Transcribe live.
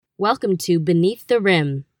Welcome to Beneath the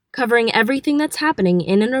Rim, covering everything that's happening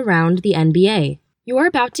in and around the NBA. You're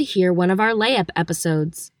about to hear one of our layup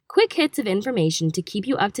episodes. Quick hits of information to keep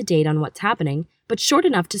you up to date on what's happening, but short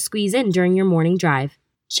enough to squeeze in during your morning drive.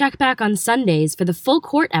 Check back on Sundays for the Full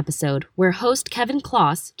Court episode, where host Kevin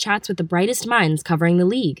Kloss chats with the brightest minds covering the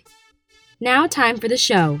league. Now time for the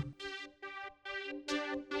show.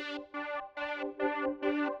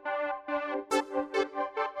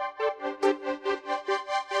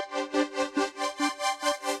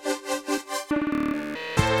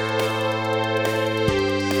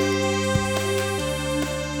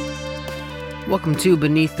 Welcome to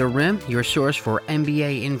Beneath the Rim, your source for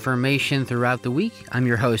NBA information throughout the week. I'm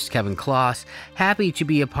your host, Kevin Kloss. Happy to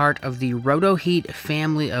be a part of the Roto Heat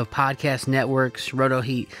family of podcast networks. Roto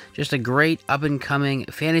Heat, just a great up-and-coming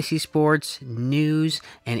fantasy sports, news,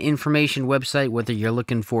 and information website, whether you're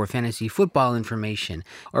looking for fantasy football information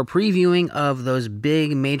or previewing of those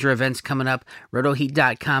big major events coming up.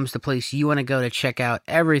 RotoHeat.com is the place you want to go to check out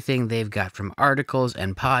everything they've got, from articles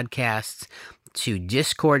and podcasts to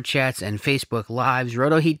Discord chats and Facebook Lives.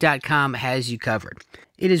 RotoHeat.com has you covered.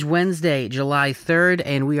 It is Wednesday, July 3rd,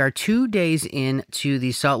 and we are 2 days into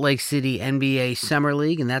the Salt Lake City NBA Summer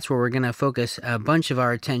League, and that's where we're going to focus a bunch of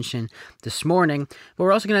our attention this morning. But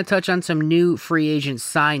we're also going to touch on some new free agent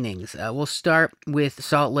signings. We'll start with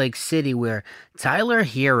Salt Lake City, where Tyler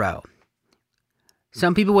Herro,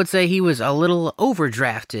 some people would say he was a little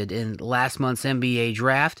overdrafted in last month's NBA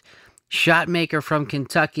draft. Shot maker from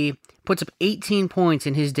Kentucky, puts up 18 points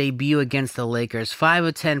in his debut against the Lakers, 5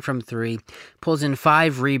 of 10 from 3, pulls in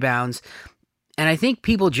 5 rebounds, and I think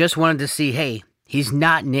people just wanted to see, hey, he's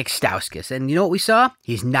not Nick Stauskas. And you know what we saw?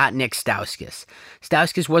 He's not Nick Stauskas.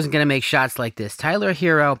 Stauskas wasn't going to make shots like this. Tyler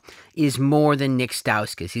Herro is more than Nick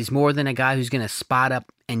Stauskas. He's more than a guy who's going to spot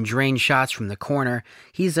up and drain shots from the corner.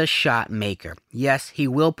 He's a shot maker. Yes, he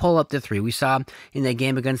will pull up the three. We saw him in that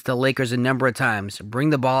game against the Lakers a number of times.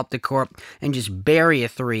 Bring the ball up the court and just bury a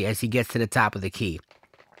three as he gets to the top of the key.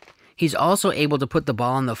 He's also able to put the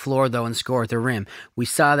ball on the floor, though, and score at the rim. We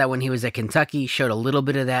saw that when he was at Kentucky, showed a little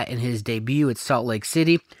bit of that in his debut at Salt Lake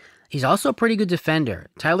City. He's also a pretty good defender.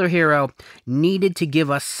 Tyler Herro needed to give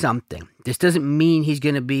us something. This doesn't mean he's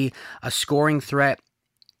going to be a scoring threat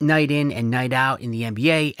night in and night out in the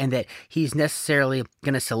NBA, and that he's necessarily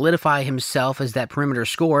going to solidify himself as that perimeter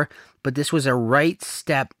scorer, but this was a right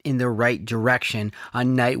step in the right direction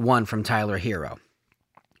on night one from Tyler Herro.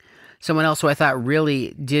 Someone else who I thought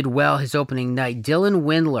really did well his opening night, Dylan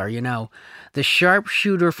Windler, the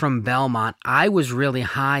sharpshooter from Belmont, I was really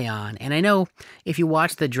high on. And I know if you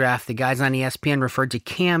watch the draft, the guys on ESPN referred to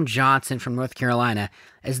Cam Johnson from North Carolina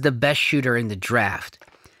as the best shooter in the draft.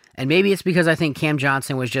 And maybe it's because I think Cam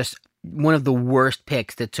Johnson was just one of the worst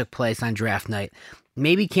picks that took place on draft night.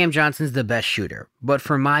 Maybe Cam Johnson's the best shooter, but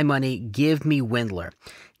for my money, give me Windler.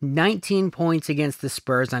 19 points against the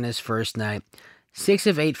Spurs on his first night. 6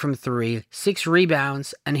 of 8 from 3, 6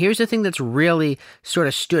 rebounds, and here's the thing that's really sort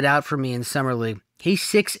of stood out for me in Summer League. He's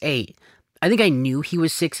 6'8". I think I knew he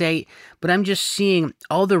was 6'8", but I'm just seeing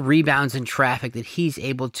all the rebounds and traffic that he's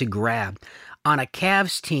able to grab on a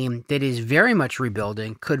Cavs team that is very much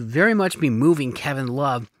rebuilding, could very much be moving Kevin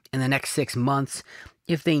Love in the next 6 months.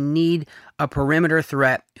 If they need a perimeter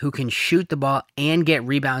threat who can shoot the ball and get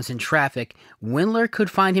rebounds and traffic, Windler could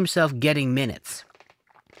find himself getting minutes.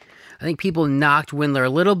 I think people knocked Windler a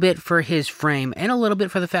little bit for his frame and a little bit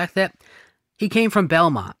for the fact that he came from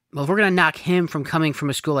Belmont. Well, if we're going to knock him from coming from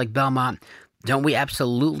a school like Belmont, don't we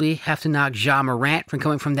absolutely have to knock Ja Morant from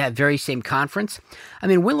coming from that very same conference? I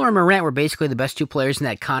mean, Windler and Morant were basically the best two players in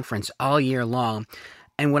that conference all year long.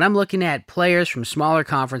 And when I'm looking at players from smaller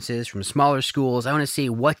conferences, from smaller schools, I want to see,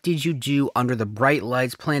 what did you do under the bright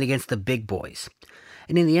lights playing against the big boys?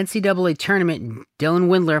 And in the NCAA tournament, Dylan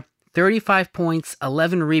Windler, 35 points,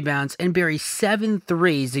 11 rebounds, and buries 7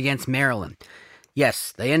 threes against Maryland.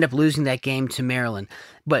 Yes, they end up losing that game to Maryland,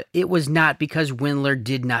 but it was not because Windler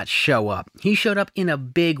did not show up. He showed up in a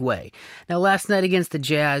big way. Now, last night against the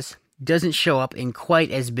Jazz, doesn't show up in quite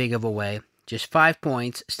as big of a way. Just 5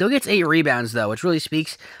 points. Still gets 8 rebounds, though, which really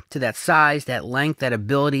speaks to that size, that length, that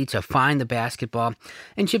ability to find the basketball,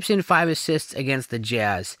 and chips in 5 assists against the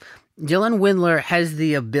Jazz. Dylan Windler has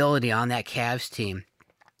the ability on that Cavs team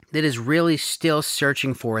that is really still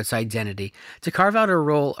searching for its identity to carve out a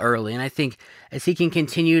role early. And I think as he can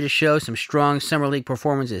continue to show some strong Summer League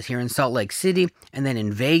performances here in Salt Lake City and then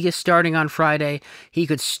in Vegas starting on Friday, he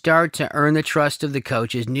could start to earn the trust of the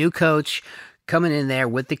coaches. New coach coming in there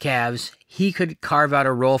with the Cavs, he could carve out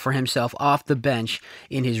a role for himself off the bench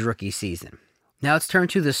in his rookie season. Now let's turn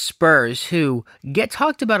to the Spurs, who get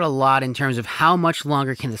talked about a lot in terms of how much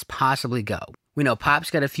longer can this possibly go. We know Pop's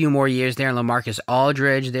got a few more years there, and LaMarcus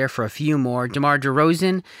Aldridge there for a few more. DeMar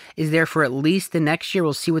DeRozan is there for at least the next year.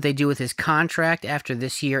 We'll see what they do with his contract after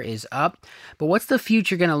this year is up. But what's the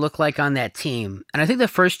future going to look like on that team? And I think the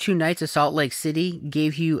first 2 nights of Salt Lake City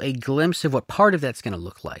gave you a glimpse of what part of that's going to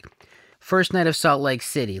look like. First night of Salt Lake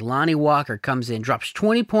City, Lonnie Walker comes in, drops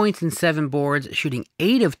 20 points and 7 boards, shooting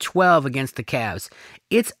 8 of 12 against the Cavs.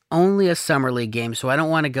 It's only a summer league game, so I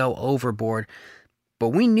don't want to go overboard. But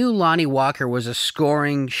we knew Lonnie Walker was a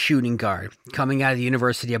scoring shooting guard coming out of the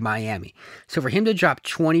University of Miami. So for him to drop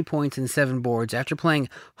 20 points and 7 boards after playing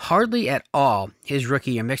hardly at all his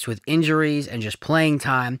rookie year, mixed with injuries and just playing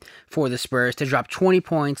time for the Spurs, to drop 20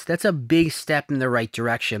 points, that's a big step in the right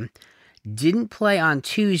direction. Didn't play on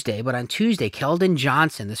Tuesday, but on Tuesday, Keldon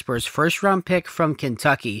Johnson, the Spurs' first-round pick from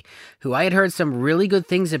Kentucky, who I had heard some really good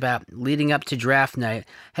things about leading up to draft night,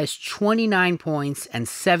 has 29 points and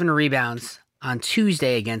 7 rebounds on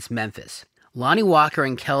Tuesday against Memphis. Lonnie Walker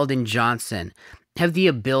and Keldon Johnson have the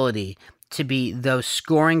ability to be those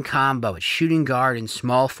scoring combo at shooting guard and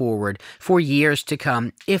small forward for years to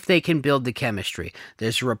come if they can build the chemistry.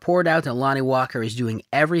 There's a report out that Lonnie Walker is doing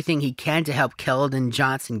everything he can to help Keldon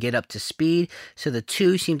Johnson get up to speed, so the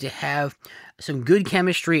two seem to have some good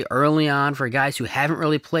chemistry early on for guys who haven't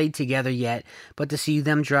really played together yet, but to see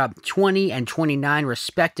them drop 20 and 29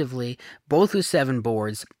 respectively, both with 7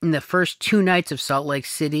 boards, in the first 2 nights of Salt Lake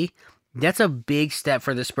City, that's a big step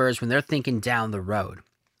for the Spurs when they're thinking down the road.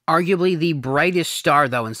 Arguably the brightest star,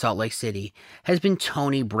 though, in Salt Lake City has been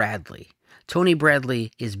Tony Bradley. Tony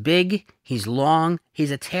Bradley is big, he's long,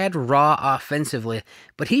 he's a tad raw offensively,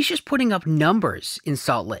 but he's just putting up numbers in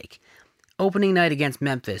Salt Lake. Opening night against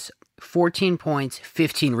Memphis, 14 points,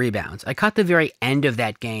 15 rebounds. I caught the very end of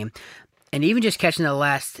that game, and even just catching the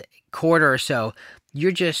last quarter or so,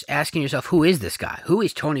 you're just asking yourself, who is this guy? Who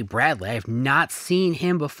is Tony Bradley? I have not seen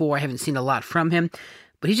him before. I haven't seen a lot from him,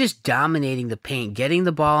 but he's just dominating the paint, getting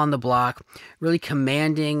the ball on the block, really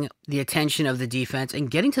commanding the attention of the defense, and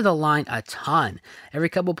getting to the line a ton. Every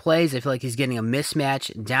couple plays, I feel like he's getting a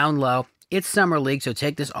mismatch down low. It's summer league, so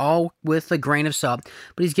take this all with a grain of salt,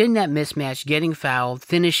 but he's getting that mismatch, getting fouled,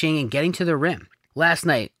 finishing, and getting to the rim. Last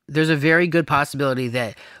night, there's a very good possibility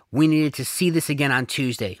that we needed to see this again on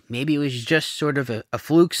Tuesday. Maybe it was just sort of a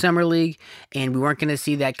fluke summer league, and we weren't going to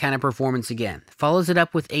see that kind of performance again. Follows it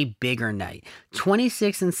up with a bigger night.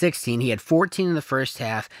 26 and 16, he had 14 in the first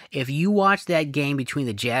half. If you watch that game between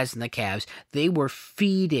the Jazz and the Cavs, they were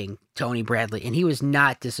feeding Tony Bradley, and he was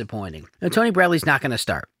not disappointing. Now, Tony Bradley's not going to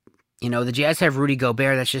start. You know, the Jazz have Rudy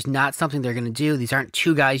Gobert. That's just not something they're going to do. These aren't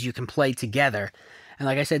two guys you can play together. And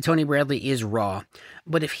like I said, Tony Bradley is raw.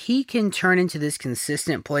 But if he can turn into this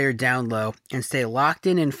consistent player down low and stay locked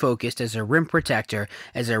in and focused as a rim protector,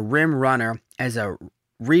 as a rim runner, as a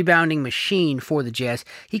rebounding machine for the Jazz,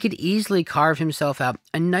 he could easily carve himself out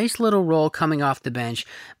a nice little role coming off the bench,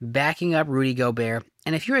 backing up Rudy Gobert.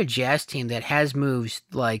 And if you're a Jazz team that has moves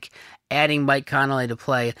like adding Mike Conley to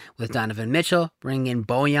play with Donovan Mitchell, bringing in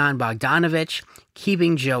Bojan Bogdanovic,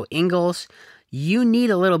 keeping Joe Ingles, you need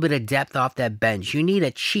a little bit of depth off that bench. You need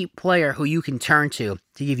a cheap player who you can turn to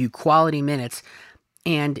give you quality minutes.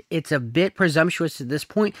 And it's a bit presumptuous at this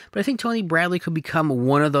point, but I think Tony Bradley could become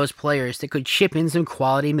one of those players that could chip in some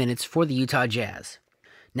quality minutes for the Utah Jazz.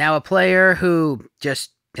 Now, a player who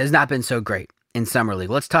just has not been so great in Summer League.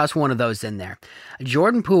 Let's toss one of those in there.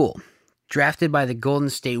 Jordan Poole, drafted by the Golden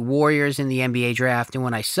State Warriors in the NBA draft, and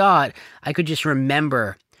when I saw it, I could just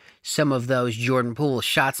remember some of those Jordan Poole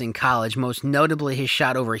shots in college, most notably his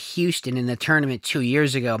shot over Houston in the tournament 2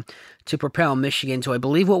 years ago to propel Michigan to, I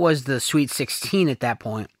believe, what was the Sweet 16 at that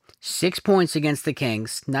point. 6 points against the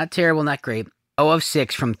Kings. Not terrible, not great. 0 of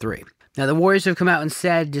 6 from 3. Now, the Warriors have come out and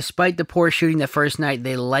said, despite the poor shooting the first night,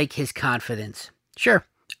 they like his confidence. Sure,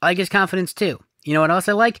 I like his confidence too. You know what else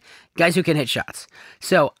I like? Guys who can hit shots.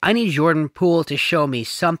 So I need Jordan Poole to show me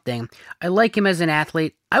something. I like him as an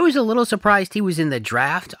athlete. I was a little surprised he was in the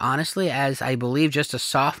draft, honestly, as I believe just a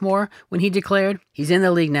sophomore when he declared. He's in the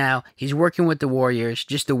league now. He's working with the Warriors.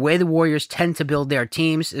 Just the way the Warriors tend to build their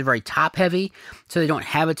teams is very top heavy, so they don't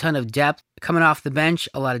have a ton of depth coming off the bench,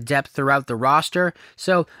 a lot of depth throughout the roster.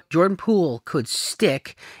 So Jordan Poole could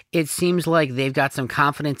stick. It seems like they've got some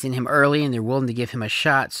confidence in him early and they're willing to give him a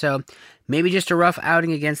shot. So maybe just a rough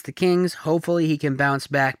outing against the Kings. Hopefully he can bounce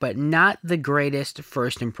back, but not the greatest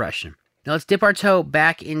first impression. Now let's dip our toe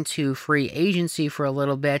back into free agency for a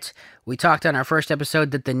little bit. We talked on our first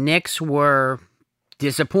episode that the Knicks were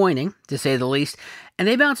disappointing, to say the least, and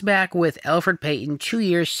they bounced back with Elfrid Payton, 2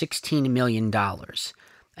 years, $16 million.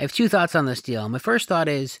 I have two thoughts on this deal. My first thought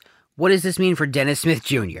is, what does this mean for Dennis Smith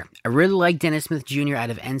Jr.? I really like Dennis Smith Jr.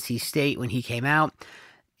 out of NC State when he came out.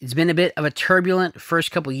 It's been a bit of a turbulent first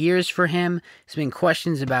couple years for him. There's been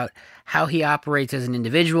questions about how he operates as an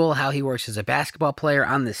individual, how he works as a basketball player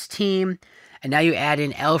on this team. And now you add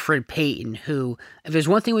in Elfrid Payton, who, if there's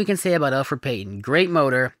one thing we can say about Elfrid Payton, great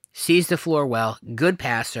motor, sees the floor well, good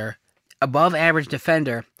passer, above average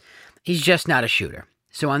defender, he's just not a shooter.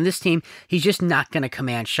 So on this team, he's just not going to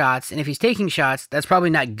command shots. And if he's taking shots, that's probably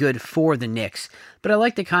not good for the Knicks. But I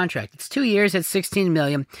like the contract. It's 2 years at $16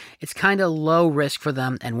 million. It's kind of low risk for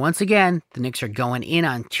them. And once again, the Knicks are going in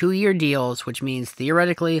on 2-year deals, which means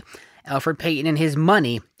theoretically, Elfrid Payton and his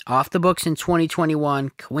money off the books in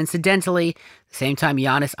 2021. Coincidentally, the same time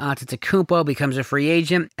Giannis Antetokounmpo becomes a free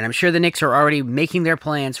agent. And I'm sure the Knicks are already making their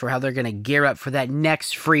plans for how they're going to gear up for that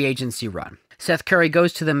next free agency run. Seth Curry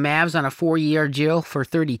goes to the Mavs on a 4-year deal for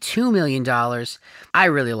 $32 million. I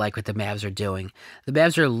really like what the Mavs are doing. The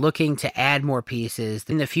Mavs are looking to add more pieces.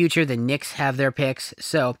 In the future, the Knicks have their picks,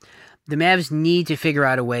 so the Mavs need to figure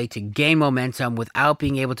out a way to gain momentum without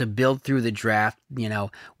being able to build through the draft. We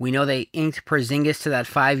know they inked Porzingis to that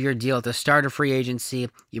 5-year deal at the start of free agency.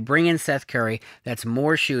 You bring in Seth Curry, that's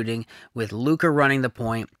more shooting with Luka running the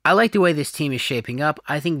point. I like the way this team is shaping up.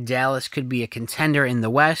 I think Dallas could be a contender in the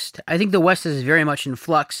West. I think the West is very much in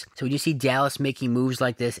flux. So when you see Dallas making moves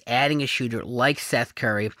like this, adding a shooter like Seth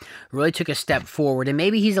Curry, really took a step forward. And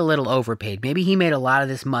maybe he's a little overpaid. Maybe he made a lot of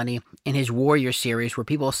this money in his Warrior series where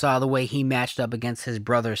people saw the way he matched up against his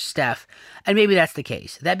brother Steph. And maybe that's the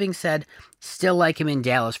case. That being said, still like him in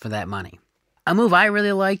Dallas for that money. A move I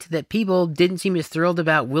really liked that people didn't seem as thrilled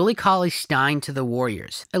about, Willie Cauley-Stein to the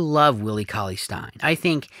Warriors. I love Willie Cauley-Stein. I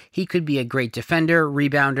think he could be a great defender,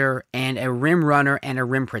 rebounder, and a rim runner and a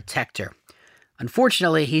rim protector.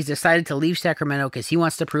 Unfortunately, he's decided to leave Sacramento because he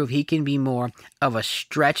wants to prove he can be more of a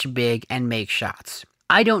stretch big and make shots.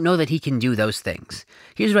 I don't know that he can do those things.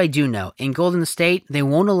 Here's what I do know. In Golden State, they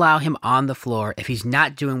won't allow him on the floor if he's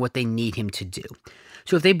not doing what they need him to do.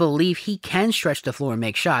 So if they believe he can stretch the floor and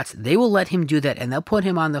make shots, they will let him do that and they'll put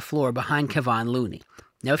him on the floor behind Kevon Looney.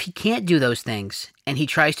 Now, if he can't do those things and he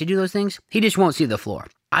tries to do those things, he just won't see the floor.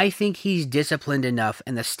 I think he's disciplined enough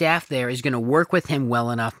and the staff there is going to work with him well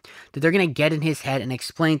enough that they're going to get in his head and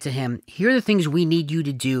explain to him, here are the things we need you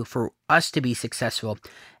to do for us to be successful.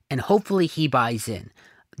 And hopefully he buys in.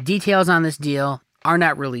 Details on this deal are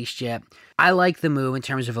not released yet. I like the move in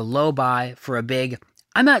terms of a low buy for a big.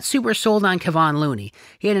 I'm not super sold on Kevon Looney.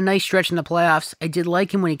 He had a nice stretch in the playoffs. I did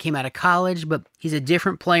like him when he came out of college, but he's a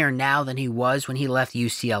different player now than he was when he left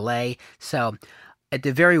UCLA. So, at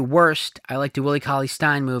the very worst, I like the Willie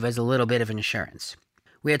Cauley-Stein move as a little bit of insurance.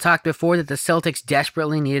 We had talked before that the Celtics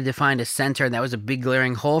desperately needed to find a center, and that was a big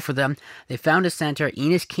glaring hole for them. They found a center,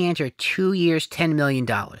 Enes Kanter, 2 years, $10 million.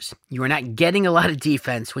 You are not getting a lot of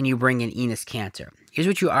defense when you bring in Enes Kanter. Here's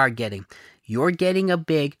what you are getting. You're getting a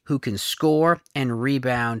big who can score and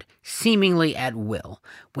rebound seemingly at will.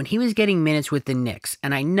 When he was getting minutes with the Knicks,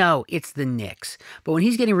 and I know it's the Knicks, but when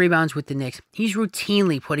he's getting rebounds with the Knicks, he's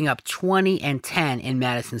routinely putting up 20 and 10 in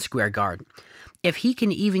Madison Square Garden. If he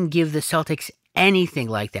can even give the Celtics anything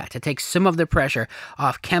like that to take some of the pressure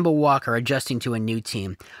off Kemba Walker adjusting to a new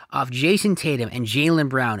team, off Jason Tatum and Jaylen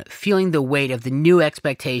Brown feeling the weight of the new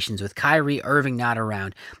expectations with Kyrie Irving not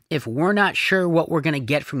around, if we're not sure what we're going to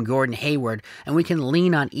get from Gordon Hayward and we can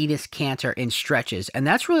lean on Enes Kanter in stretches, and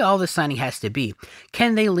that's really all the signing has to be.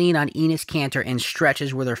 Can they lean on Enes Kanter in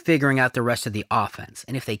stretches where they're figuring out the rest of the offense?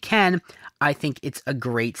 And if they can, I think it's a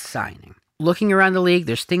great signing. Looking around the league,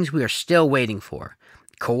 there's things we are still waiting for.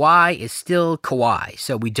 Kawhi is still Kawhi,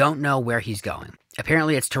 so we don't know where he's going.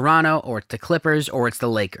 Apparently it's Toronto, or it's the Clippers, or it's the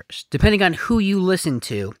Lakers. Depending on who you listen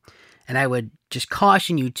to, and I would just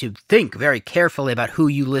caution you to think very carefully about who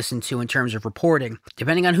you listen to in terms of reporting.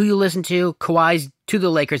 Depending on who you listen to, Kawhi's to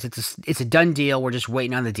the Lakers, it's a done deal, we're just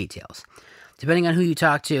waiting on the details. Depending on who you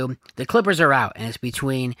talk to, the Clippers are out, and it's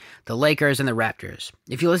between the Lakers and the Raptors.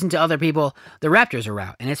 If you listen to other people, the Raptors are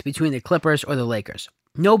out, and it's between the Clippers or the Lakers.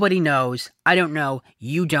 Nobody knows. I don't know.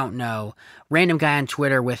 You don't know. Random guy on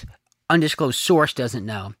Twitter with undisclosed source doesn't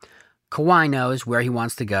know. Kawhi knows where he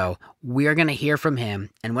wants to go. We're going to hear from him,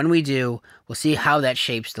 and when we do, we'll see how that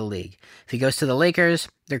shapes the league. If he goes to the Lakers,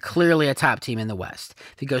 they're clearly a top team in the West.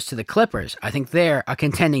 If he goes to the Clippers, I think they're a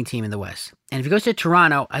contending team in the West. And if he goes to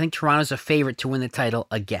Toronto, I think Toronto's a favorite to win the title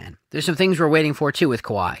again. There's some things we're waiting for, too, with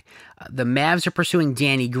Kawhi. The Mavs are pursuing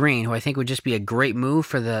Danny Green, who I think would just be a great move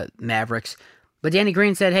for the Mavericks. But Danny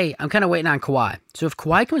Green said, hey, I'm kind of waiting on Kawhi. So if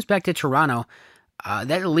Kawhi comes back to Toronto,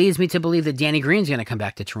 that leads me to believe that Danny Green's going to come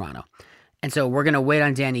back to Toronto. And so we're going to wait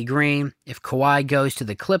on Danny Green. If Kawhi goes to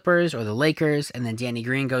the Clippers or the Lakers, and then Danny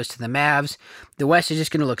Green goes to the Mavs, the West is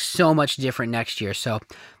just going to look so much different next year. So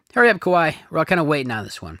hurry up, Kawhi. We're all kind of waiting on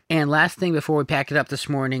this one. And last thing before we pack it up this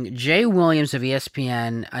morning, Jay Williams of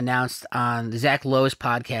ESPN announced on Zach Lowe's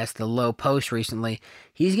podcast, The Lowe Post, recently,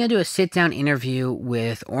 he's going to do a sit-down interview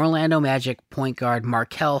with Orlando Magic point guard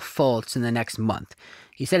Markelle Fultz in the next month.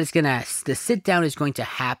 He said the sit-down is going to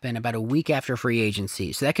happen about a week after free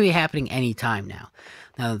agency, so that could be happening anytime now.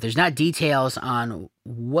 Now, there's not details on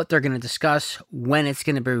what they're going to discuss, when it's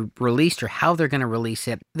going to be released, or how they're going to release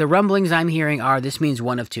it. The rumblings I'm hearing are this means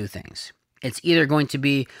one of two things. It's either going to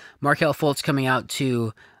be Markelle Fultz coming out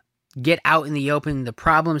to get out in the open the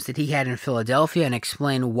problems that he had in Philadelphia and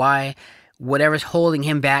explain why whatever's holding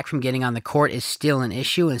him back from getting on the court is still an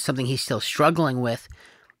issue and something he's still struggling with.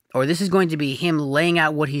 Or this is going to be him laying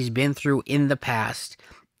out what he's been through in the past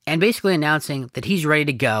and basically announcing that he's ready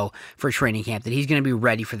to go for training camp, that he's going to be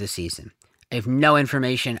ready for the season. I have no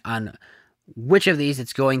information on which of these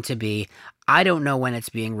it's going to be. I don't know when it's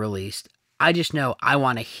being released. I just know I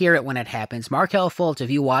want to hear it when it happens. Markelle Fultz, if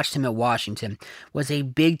you watched him at Washington, was a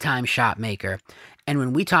big-time shot maker. And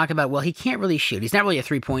when we talk about, well, he can't really shoot, he's not really a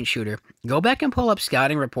three-point shooter, go back and pull up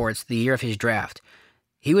scouting reports the year of his draft.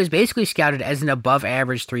 He was basically scouted as an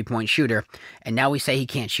above-average three-point shooter, and now we say he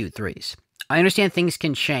can't shoot threes. I understand things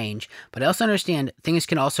can change, but I also understand things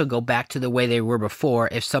can also go back to the way they were before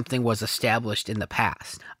if something was established in the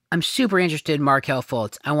past. I'm super interested in Markelle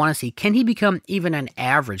Fultz. I want to see, can he become even an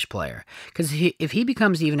average player? Because if he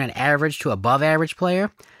becomes even an average to above-average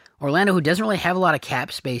player, Orlando, who doesn't really have a lot of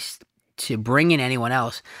cap space to bring in anyone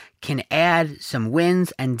else, can add some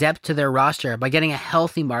wins and depth to their roster by getting a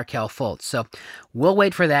healthy Markelle Fultz. So we'll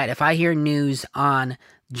wait for that. If I hear news on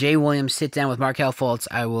Jay Williams sit down with Markelle Fultz,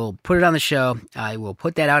 I will put it on the show. I will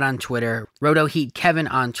put that out on Twitter. Roto Heat Kevin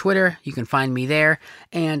on Twitter. You can find me there.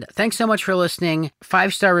 And thanks so much for listening.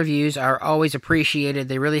 5-star reviews are always appreciated.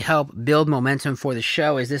 They really help build momentum for the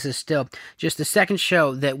show, as this is still just the second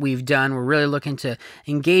show that we've done. We're really looking to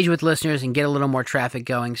engage with listeners and get a little more traffic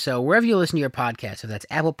going. So wherever you listen to your podcast, if that's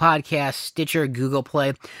Apple Podcasts, Stitcher, Google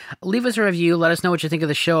Play, leave us a review. Let us know what you think of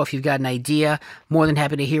the show. If you've got an idea, more than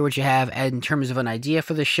happy to hear what you have in terms of an idea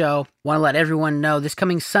for the show. Want to let everyone know this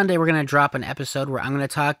coming Sunday we're going to drop an episode where I'm going to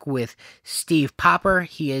talk with Steve Popper.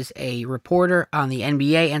 He is a reporter on the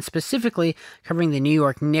NBA and specifically covering the New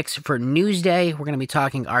York Knicks for Newsday. We're going to be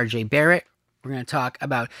talking RJ Barrett. We're going to talk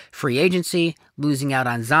about free agency, losing out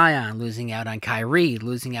on Zion, losing out on Kyrie,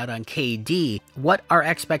 losing out on KD. What are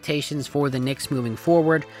expectations for the Knicks moving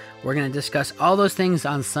forward? We're going to discuss all those things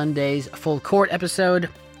on Sunday's Full Court episode.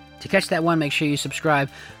 To catch that one, make sure you subscribe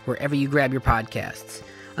wherever you grab your podcasts.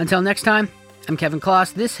 Until next time, I'm Kevin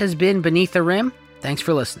Kloss. This has been Beneath the Rim. Thanks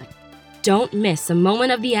for listening. Don't miss a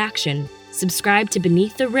moment of the action. Subscribe to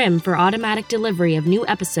Beneath the Rim for automatic delivery of new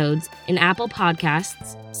episodes in Apple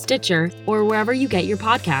Podcasts, Stitcher, or wherever you get your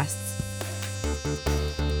podcasts.